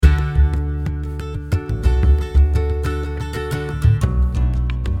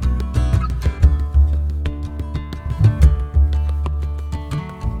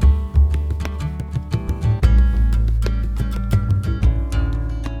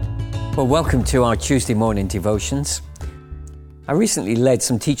Well, welcome to our Tuesday morning devotions. I recently led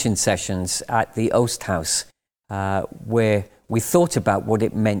some teaching sessions at the Oast House where we thought about what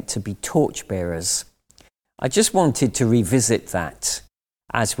it meant to be torchbearers. I just wanted to revisit that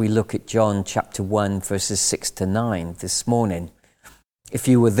as we look at John chapter 1 verses 6 to 9 this morning. If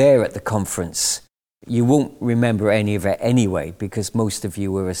you were there at the conference, you won't remember any of it anyway because most of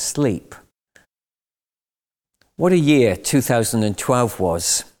you were asleep. What a year 2012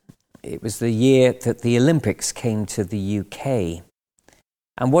 was. It was the year that the Olympics came to the UK.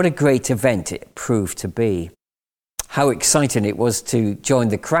 And what a great event it proved to be. How exciting it was to join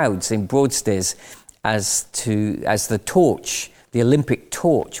the crowds in Broadstairs as the Olympic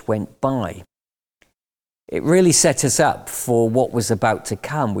torch went by. It really set us up for what was about to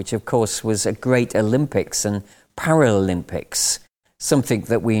come, which of course was a great Olympics and Paralympics, something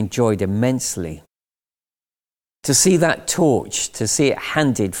that we enjoyed immensely. To see that torch, to see it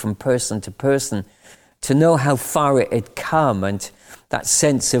handed from person to person, to know how far it had come and that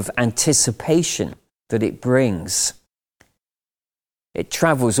sense of anticipation that it brings. It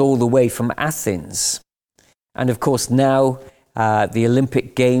travels all the way from Athens. And of course now the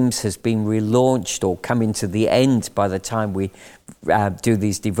Olympic Games has been relaunched or coming to the end by the time we do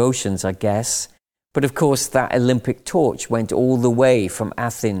these devotions, I guess. But of course that Olympic torch went all the way from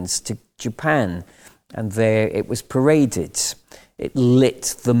Athens to Japan. And there it was paraded. It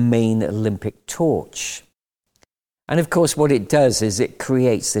lit the main Olympic torch. And of course what it does is it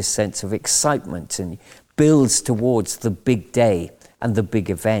creates this sense of excitement and builds towards the big day and the big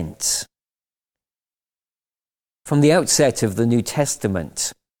event. From the outset of the New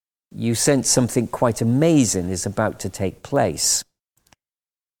Testament, you sense something quite amazing is about to take place.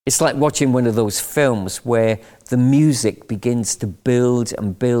 It's like watching one of those films where the music begins to build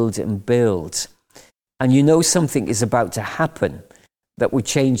and build and build. And you know something is about to happen that will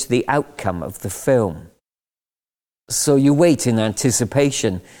change the outcome of the film. So you wait in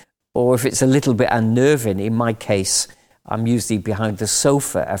anticipation, or if it's a little bit unnerving, in my case, I'm usually behind the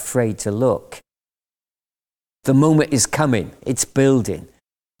sofa, afraid to look. The moment is coming, it's building,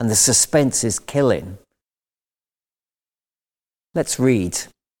 and the suspense is killing. Let's read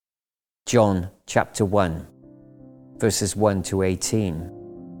John chapter 1, verses 1 to 18.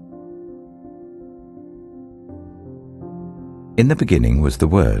 In the beginning was the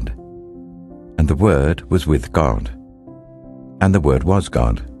Word, and the Word was with God, and the Word was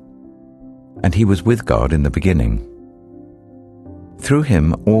God, and he was with God in the beginning. Through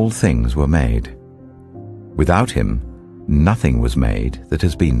him all things were made. Without him nothing was made that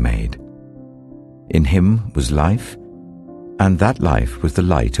has been made. In him was life, and that life was the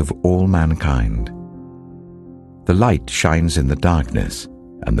light of all mankind. The light shines in the darkness,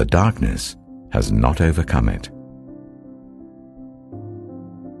 and the darkness has not overcome it.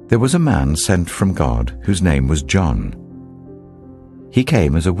 There was a man sent from God whose name was John. He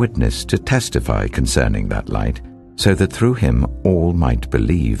came as a witness to testify concerning that light, so that through him all might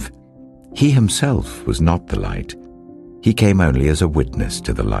believe. He himself was not the light. He came only as a witness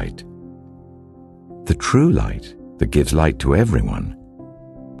to the light. The true light that gives light to everyone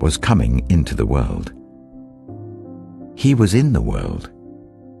was coming into the world. He was in the world,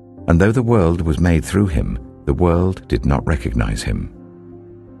 and though the world was made through him, the world did not recognize him.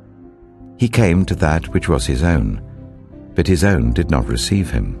 He came to that which was his own, but his own did not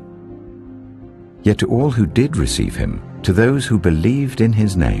receive him. Yet to all who did receive him, to those who believed in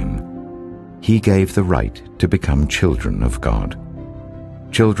his name, he gave the right to become children of God.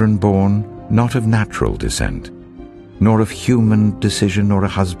 Children born not of natural descent, nor of human decision or a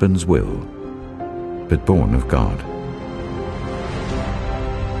husband's will, but born of God.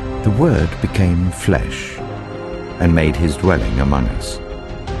 The Word became flesh and made his dwelling among us.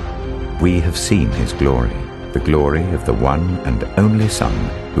 We have seen his glory, the glory of the one and only Son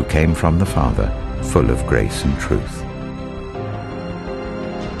who came from the Father, full of grace and truth.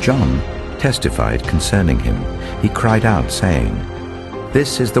 John testified concerning him. He cried out, saying,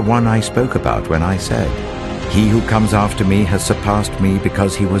 "This is the one I spoke about when I said, 'He who comes after me has surpassed me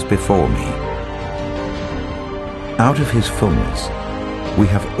because he was before me.' Out of his fullness we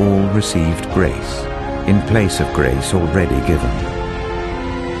have all received grace, in place of grace already given.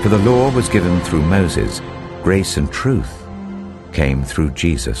 For the law was given through Moses, grace and truth came through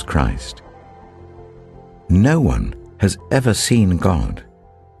Jesus Christ. No one has ever seen God,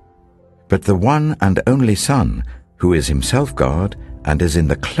 but the one and only Son, who is himself God and is in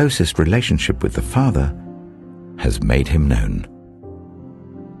the closest relationship with the Father, has made him known."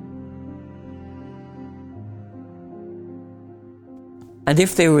 And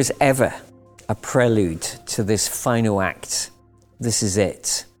if there was ever a prelude to this final act, this is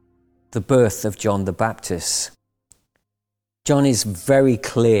it. the birth of John the Baptist. John is very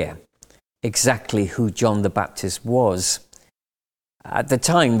clear exactly who John the Baptist was. At the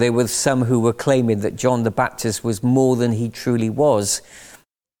time, there were some who were claiming that John the Baptist was more than he truly was.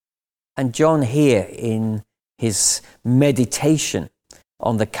 And John here, in his meditation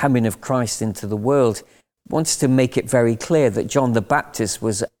on the coming of Christ into the world, wants to make it very clear that John the Baptist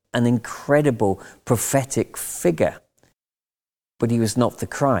was an incredible prophetic figure. But he was not the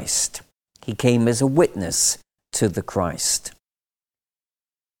Christ. He came as a witness to the Christ.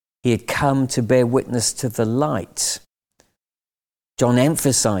 He had come to bear witness to the light. John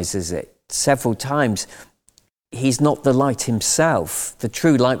emphasizes it several times. He's not the light himself. The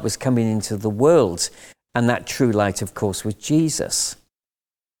true light was coming into the world, and that true light, of course, was Jesus.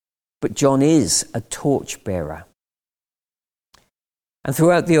 But John is a torchbearer. And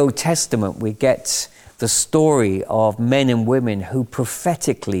throughout the Old Testament, we get the story of men and women who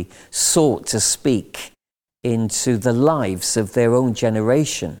prophetically sought to speak into the lives of their own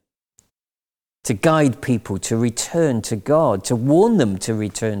generation, to guide people to return to God, to warn them to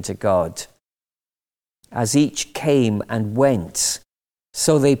return to God. As each came and went,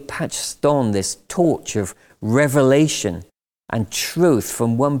 so they passed on this torch of revelation and truth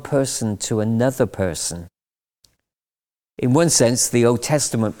from one person to another person. In one sense, the Old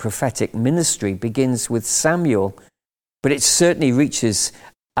Testament prophetic ministry begins with Samuel, but it certainly reaches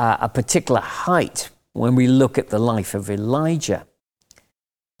a particular height when we look at the life of Elijah.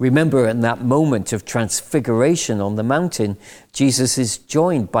 Remember, in that moment of transfiguration on the mountain, Jesus is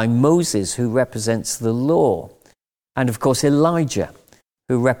joined by Moses, who represents the law, and of course Elijah,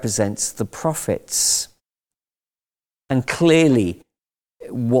 who represents the prophets. And clearly,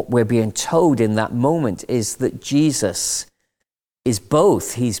 what we're being told in that moment is that Jesus is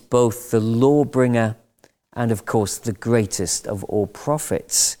both. He's both the lawbringer and, of course, the greatest of all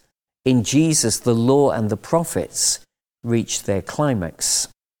prophets. In Jesus, the law and the prophets reach their climax.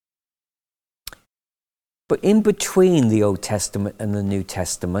 But in between the Old Testament and the New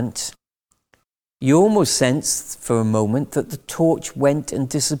Testament, you almost sense for a moment that the torch went and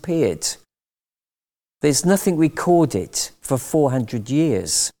disappeared. There's nothing recorded for 400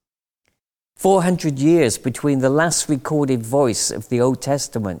 years. 400 years between the last recorded voice of the Old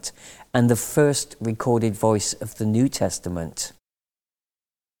Testament and the first recorded voice of the New Testament.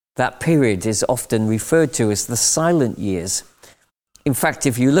 That period is often referred to as the silent years. In fact,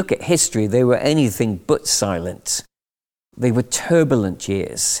 if you look at history, they were anything but silent. They were turbulent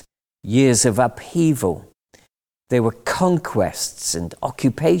years, years of upheaval. There were conquests and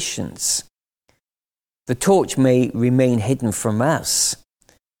occupations. The torch may remain hidden from us,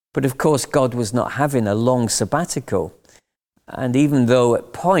 but of course God was not having a long sabbatical. And even though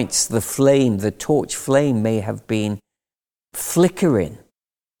at points the torch flame may have been flickering,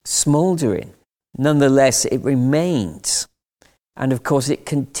 smouldering, nonetheless it remained. And of course it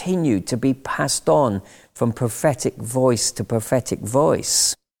continued to be passed on from prophetic voice to prophetic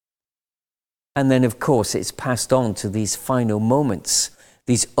voice. And then of course it's passed on to these final moments,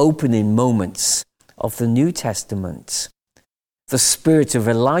 these opening moments of the New Testament. The spirit of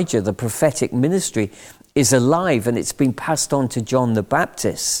Elijah, the prophetic ministry, is alive, and it's been passed on to John the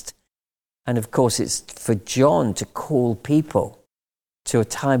Baptist. And of course it's for John to call people to a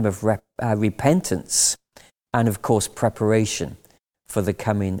time of repentance and of course preparation for the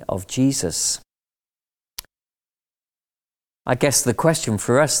coming of Jesus. I guess the question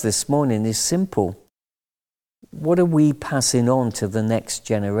for us this morning is simple. What are we passing on to the next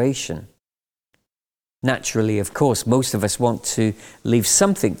generation? Naturally, of course, most of us want to leave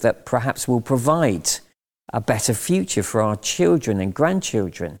something that perhaps will provide a better future for our children and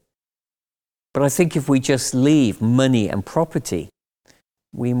grandchildren. But I think if we just leave money and property,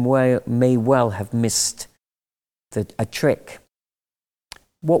 we may well have missed a trick.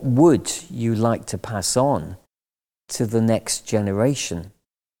 What would you like to pass on to the next generation?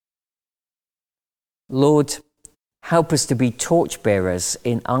 Lord, help us to be torchbearers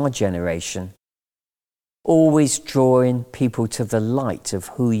in our generation, always drawing people to the light of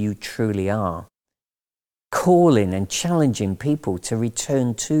who you truly are, calling and challenging people to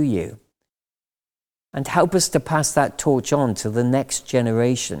return to you. And help us to pass that torch on to the next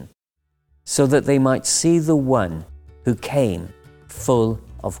generation so that they might see the one who came full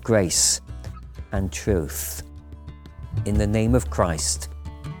of grace and truth. In the name of Christ,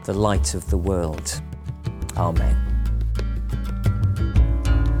 the light of the world. Amen.